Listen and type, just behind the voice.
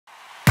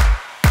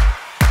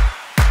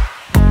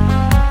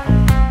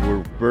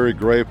very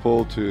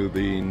grateful to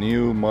the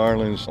new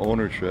Marlins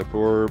ownership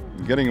for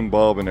getting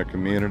involved in our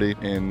community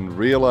and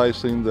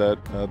realizing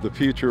that the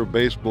future of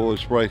baseball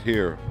is right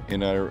here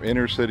in our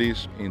inner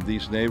cities, in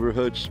these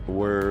neighborhoods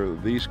where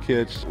these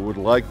kids would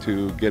like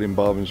to get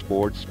involved in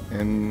sports.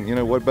 And you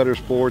know, what better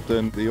sport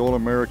than the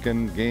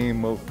all-American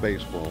game of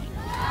baseball?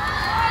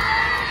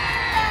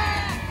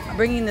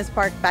 Bringing this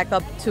park back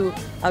up to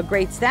a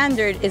great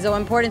standard is so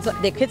important, so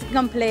the kids can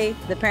come play,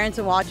 the parents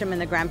can watch them,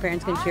 and the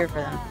grandparents can cheer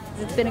for them.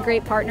 It's been a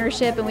great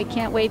partnership, and we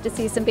can't wait to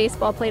see some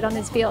baseball played on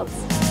these fields.